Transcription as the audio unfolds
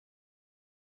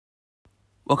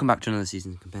Welcome back to another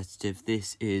season of Competitive.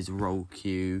 This is Roll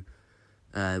Q.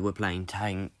 We're playing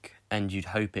Tank, and you'd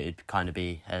hope it'd kind of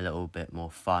be a little bit more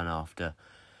fun after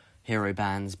hero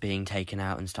bans being taken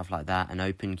out and stuff like that. And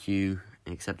Open Q,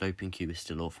 except Open Q is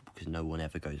still awful because no one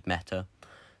ever goes meta.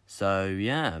 So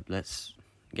yeah, let's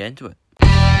get into it.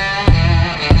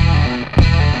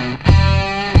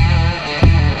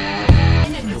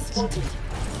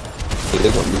 They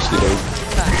got mosquito.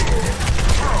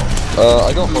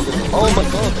 I got Hogan. Oh my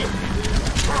god!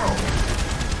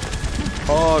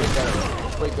 Oh,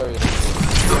 wait, go in.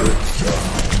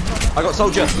 I got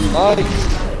Soldier! Nice!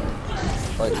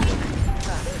 Right,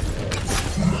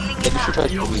 maybe should try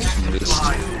to reach mist.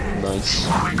 Nice.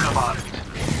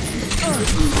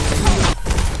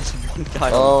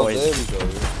 Oh, there we go.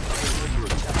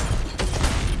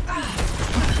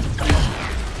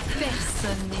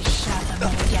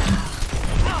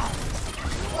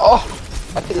 Oh!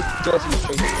 I hit it dirty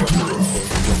straight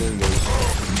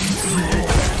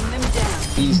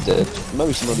He's dead. No,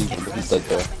 he's not even, but he's dead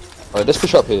there. Alright, let's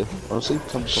push up here. Honestly,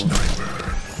 come.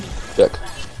 Jack.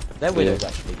 Their Widow's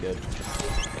actually good.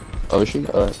 Oh, is she?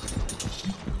 Alright.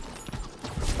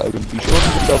 I would be sure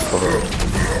to push up for her.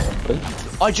 Okay.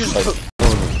 I just took... No,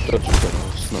 don't just go.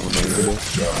 It's not the main video.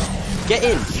 Get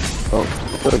in! Oh,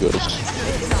 there it goes.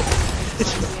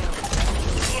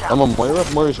 I'm on Moira.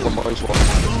 Moira's one.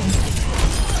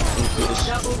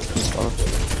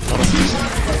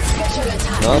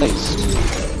 Nice.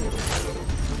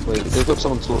 Wait, they've got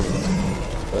someone taller.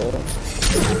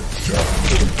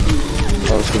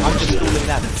 I'm just pulling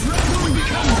that.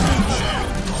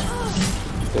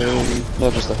 No,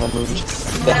 just the hammer.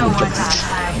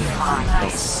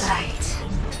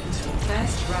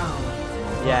 First round.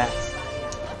 Yeah.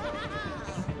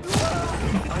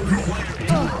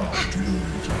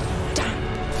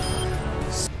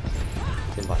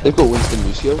 They've got Winston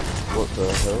Lucio. What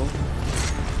the hell?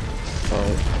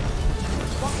 Alright.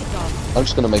 I'm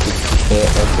just gonna make it okay, I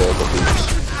got these.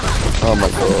 Oh my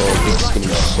god, this is gonna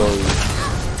be so...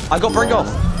 I got Bring Off!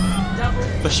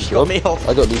 But she got me off.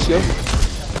 I got Lucio.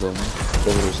 Then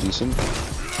it was decent.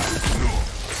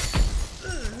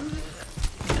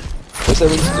 Where's their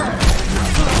Winston?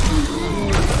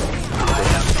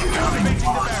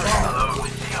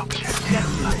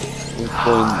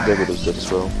 Point there was dead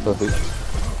as well. Perfect.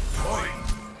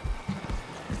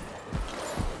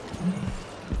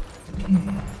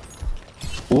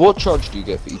 What charge do you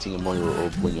get for eating a Moira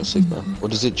orb when you're Sigma? Or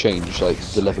does it change, like,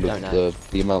 the level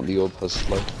of the amount the orb has,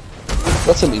 like?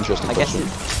 That's an interesting question.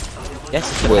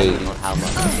 Yes, it's depending on how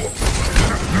much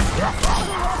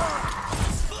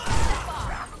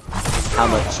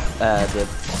the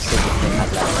Sigma thing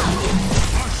has left.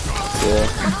 Yeah.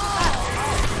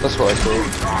 That's what I thought.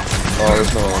 Oh,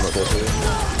 there's no one up there here.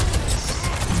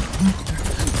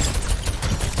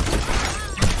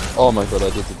 Oh my god, I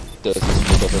did the dirtiest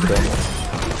thing I've ever done.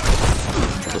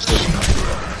 I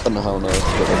don't know how now.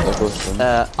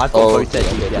 I've got both their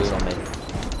DPS on me.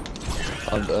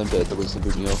 I'm dead, the Winston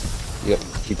boot me off. Yep,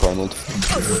 he primaled.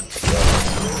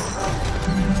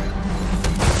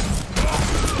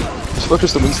 Just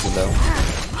focus the Winston now.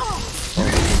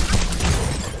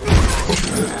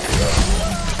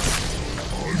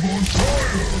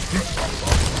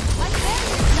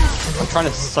 I'm trying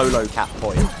to solo cap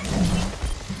point.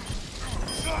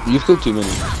 You've killed too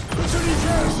many.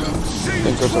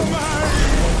 Don't go for him.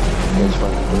 That's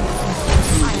fine.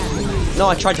 No,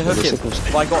 I tried to hook him,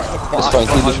 but I got hit. It's fine,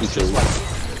 he literally killed.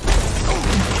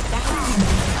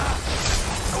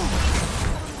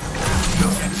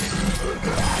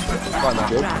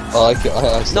 Oh, I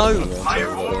no!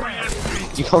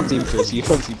 You can't team Chris, you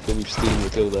can't team finish stealing the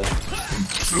kill there.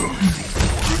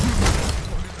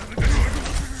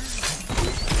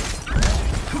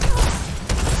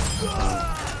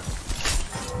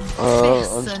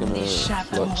 I'm just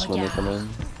gonna Lux when they come in.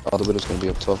 Oh, the Widow's gonna be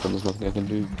up top and there's nothing I can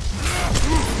do.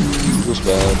 Feels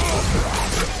bad.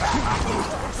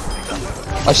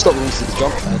 I stopped Winston's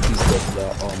jump and he's dead for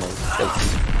that. Oh my god.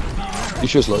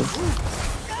 Lucio's low.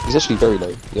 He's actually very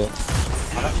low, yeah.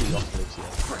 I've actually lost Lucio.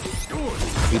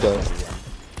 He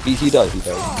died. He died.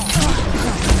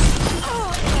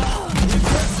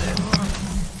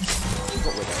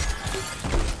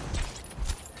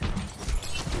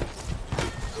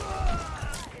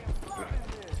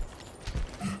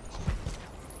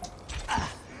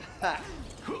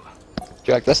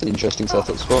 Jack, that's an interesting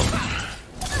setup spot.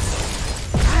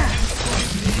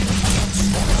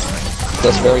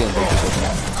 That's very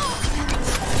unfortunate.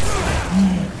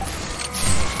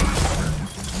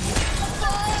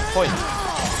 Point.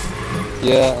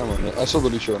 Yeah, I'm on it. I saw the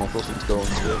Lucio and I forced him to go on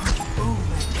to it.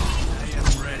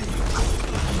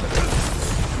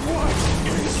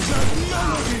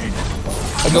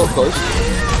 got close.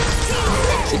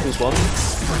 Sequence 1.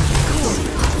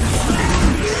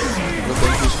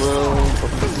 Nothing as well.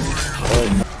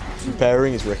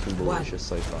 Pairing is wrecking ball, it's just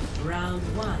so fun. Round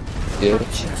 1. Yeah.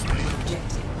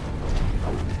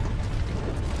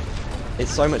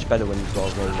 It's so much better when you've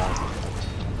got a roll down.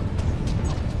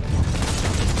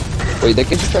 Wait, they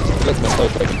can just try to deflect my fire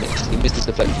strike and missed. He missed his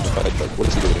deflection of fire strike. What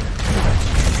is he doing?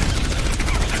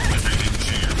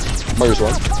 Mario's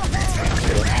one.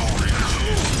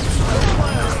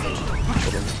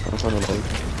 I'm trying to load.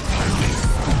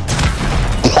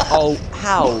 Oh,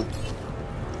 how?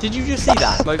 Did you just see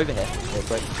that? I'm over here. Yeah,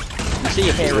 great. You see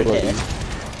it here and here.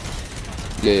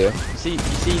 Yeah. You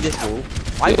see this wall?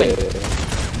 I went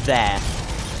there.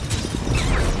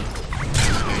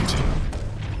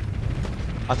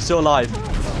 I'm still alive.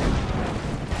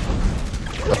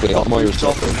 Okay, I'm Mario's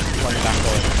top.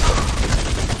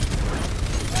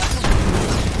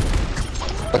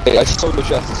 Okay, I saw the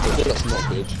shaft still. That's not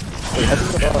good. Wait, I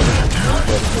think about yeah,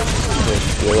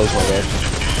 that was my bad.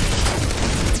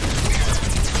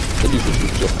 They usually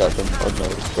shoot Jeff Captain. I don't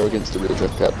know. Go against the real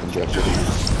Jeff Captain, Jeff.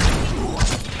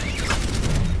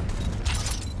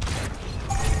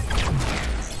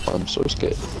 I'm so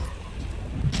scared.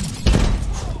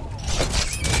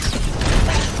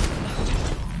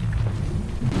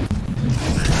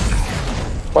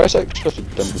 Why is that such a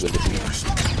dumb ability?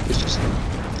 It's just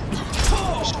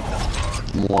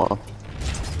moi.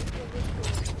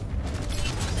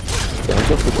 Yeah, I'm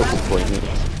gonna push up the point here.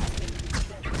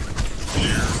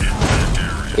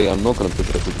 Hey, I'm not gonna push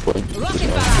up the point.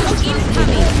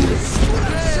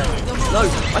 No,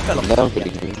 I fell off. Now I'm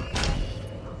getting me.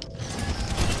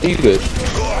 Are you good?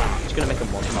 Just gonna make a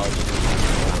montage.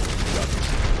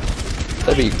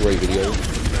 That'd be a great video.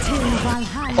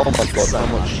 Oh my god, how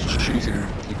much shooting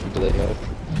do they have?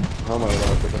 How am I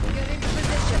allowed to get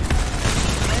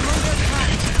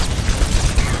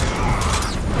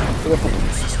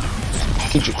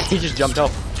He just jumped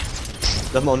off.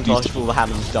 The montage full of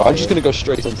Hammond's dying. I'm just gonna go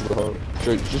straight onto the hole.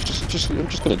 I'm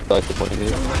just gonna dive the point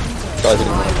here. Diving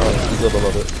in my heart. I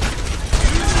love it.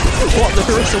 What? The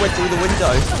Carissa went through the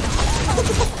window.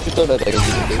 Just don't let that get you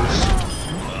lose.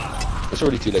 It's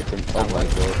already too late for him. Oh my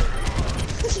god.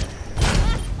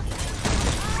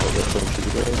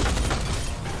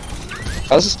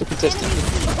 How's this still contested?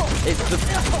 It's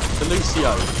the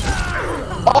Lucio.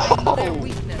 Oh! Their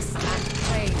weakness and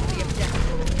claim the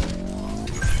objective.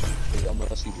 I'm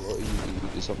mercy, bro.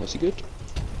 Is that mercy good?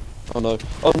 Oh no.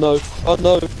 Oh no. Oh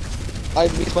no. I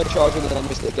missed my charge and then I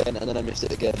missed it again and then I missed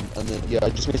it again and then yeah, I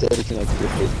just missed everything I could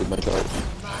with my charge.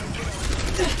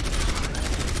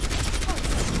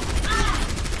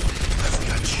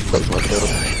 That was my fault.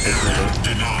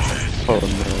 Oh no,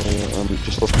 I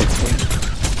just lost my time.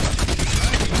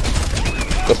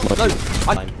 That's my fault.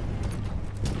 No,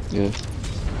 Yeah.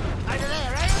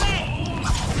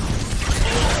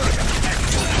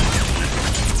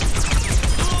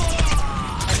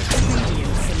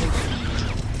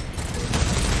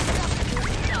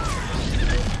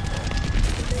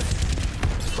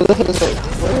 What the hell is that?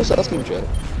 Where was that asking chat?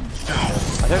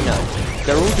 I don't know.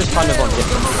 They're all just kind of on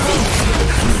different.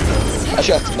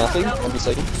 Actually, that's nothing. I'm just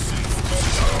saying.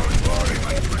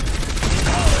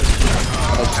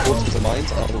 I just walked into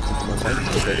mines. I walked into my mines.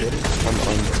 Okay, really? I'm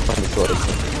trying to throw it.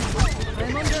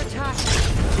 I'm under attack.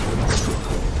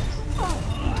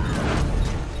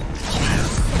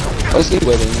 I was really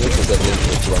waiting because that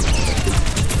didn't run.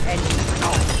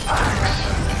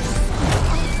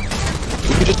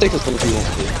 You can just take as long as you want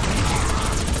to.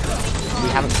 We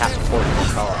haven't tapped before in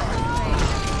this car.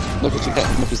 No, but you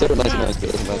can't. Because they're at 99, but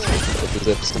it doesn't matter. Because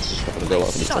their distance is going to go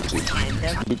up anytime soon.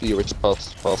 Move the original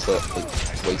past that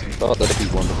waiting car, that'd be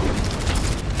wonderful.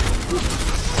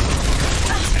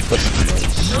 That's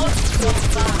nice.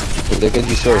 But they're going to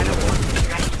be sorry now.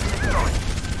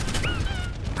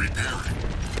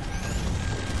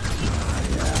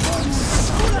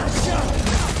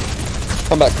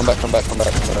 Come back. Come back.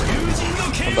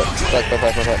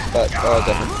 Oh,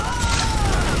 definitely.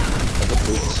 I got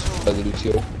boots by the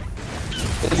Lucio.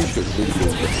 The Lucio is really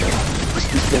good.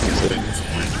 He's getting it.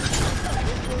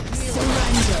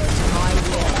 Surrender to my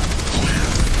will.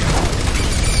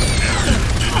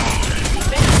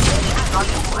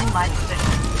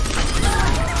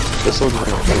 The soldiers are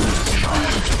not playing.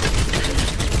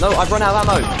 No, I've run out of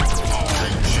ammo.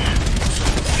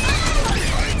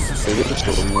 They're just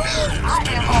still on this.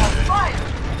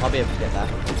 I'll be able to get that.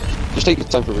 Just take your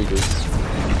time for regroup.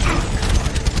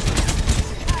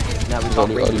 Now we've got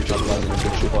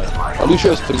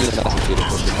Lucio's putting in an acid shield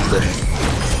across the instead.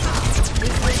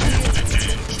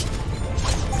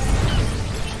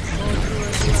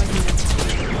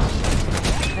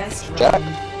 Jack?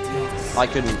 I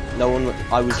couldn't. No one.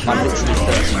 I'm literally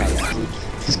 30.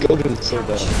 This golden is so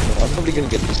bad. I'm probably gonna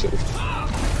get this shit. I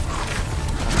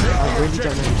really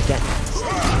don't know how to get.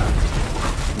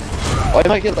 I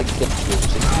might get like 50 or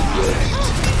 60 years.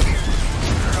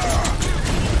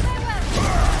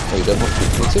 Oh, you don't want to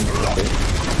put him? Okay.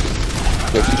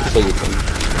 Yeah, you just play your game.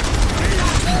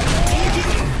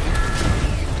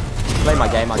 Play my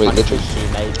game, I Wait, can't literally? choose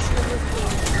teammates.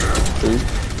 True.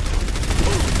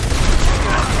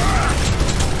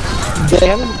 They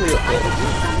haven't played it.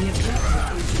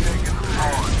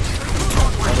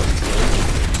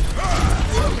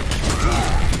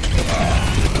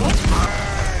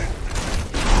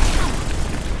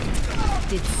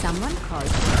 Did someone call you?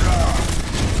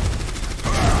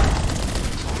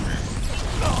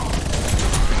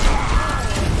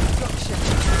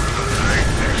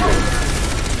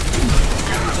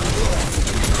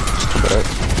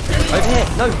 Over here!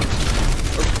 No!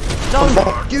 No!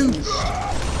 You!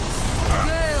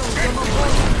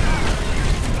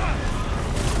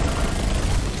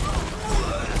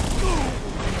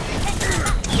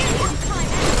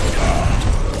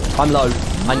 I'm low.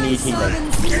 I need healing.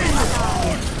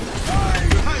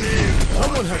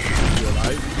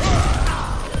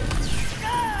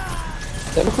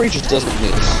 That McCree just doesn't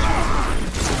miss.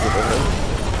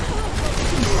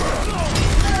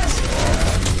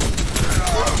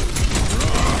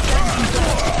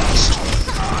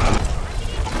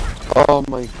 Oh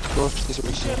my gosh, this is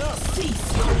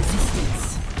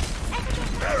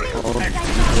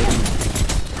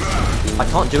I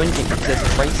can't do anything because there's a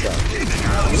tracer.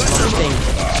 I'm just being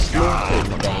slaughtered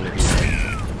in the game.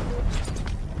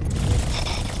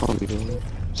 can't be doing it.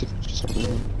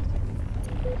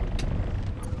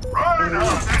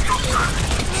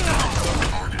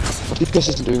 DPS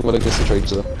isn't doing well against the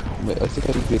tracer. I think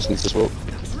our DPS needs to swap.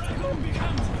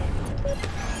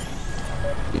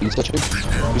 He's touching.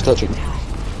 He's touching.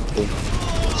 Okay.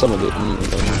 Someone did.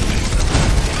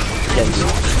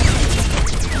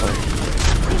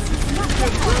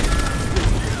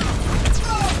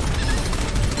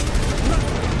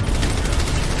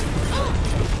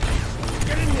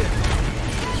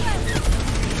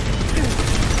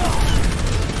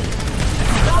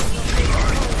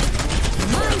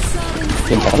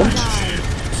 Damage?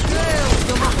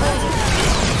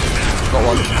 Got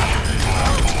one.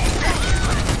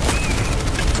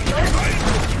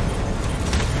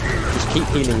 Just keep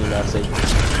healing me, Mercy.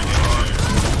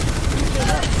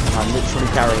 I'm literally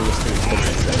carrying this thing.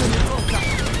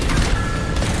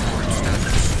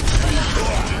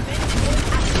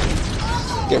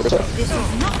 Get rid of it. This is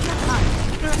not your time.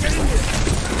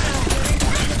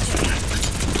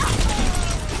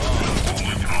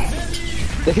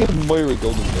 They have Moira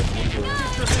Golden there.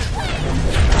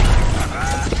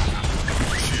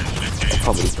 I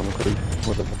can't believe I'm crew.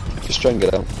 Whatever. Just try and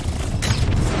get out.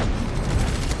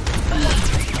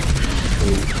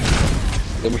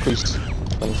 Then McCree's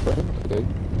playing for him. Okay.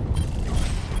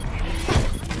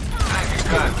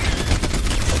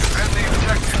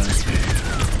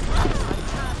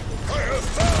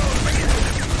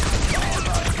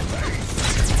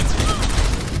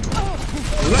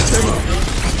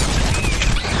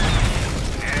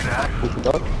 Open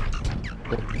dog.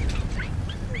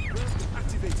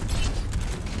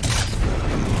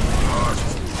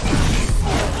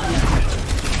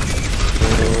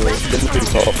 Get McCree's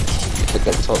top. Take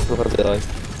that top for her die.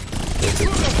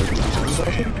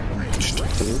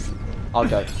 I'll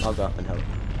go up and help.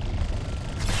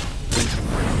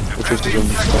 The twist is on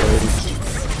the side.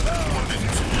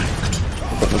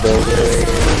 Open the building.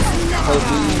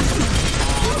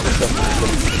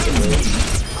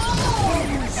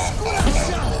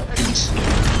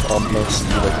 Almost.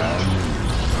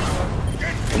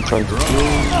 I'm trying to kill.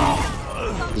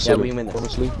 Yeah, we win this.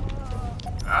 Honestly.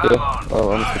 Yeah.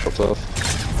 Oh, I'm fucked off.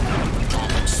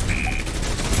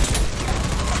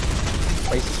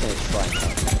 Basically, it's flying.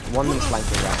 One of them's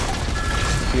flanking around.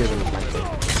 Two of them are flanking.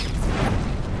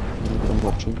 I'm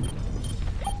watching.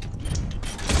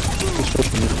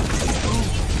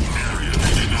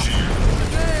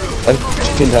 I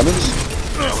pinned hammers.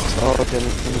 Oh, okay.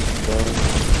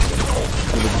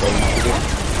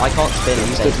 I can't spin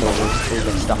and say all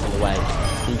this stuff in the way.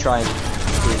 Can you try and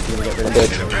see if you can get rid I'm of dead.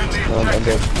 it? No, I'm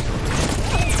dead.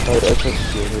 I tried to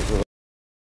kill it.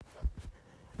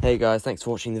 Hey guys, thanks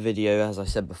for watching the video. As I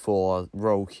said before,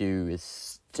 roll queue is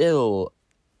still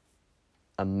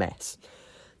a mess.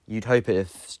 You'd hope it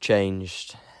has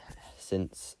changed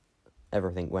since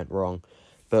everything went wrong.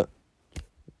 But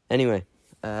anyway,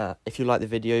 if you like the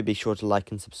video, be sure to like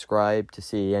and subscribe to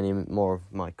see any more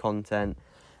of my content.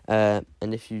 And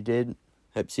if you did,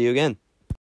 hope to see you again.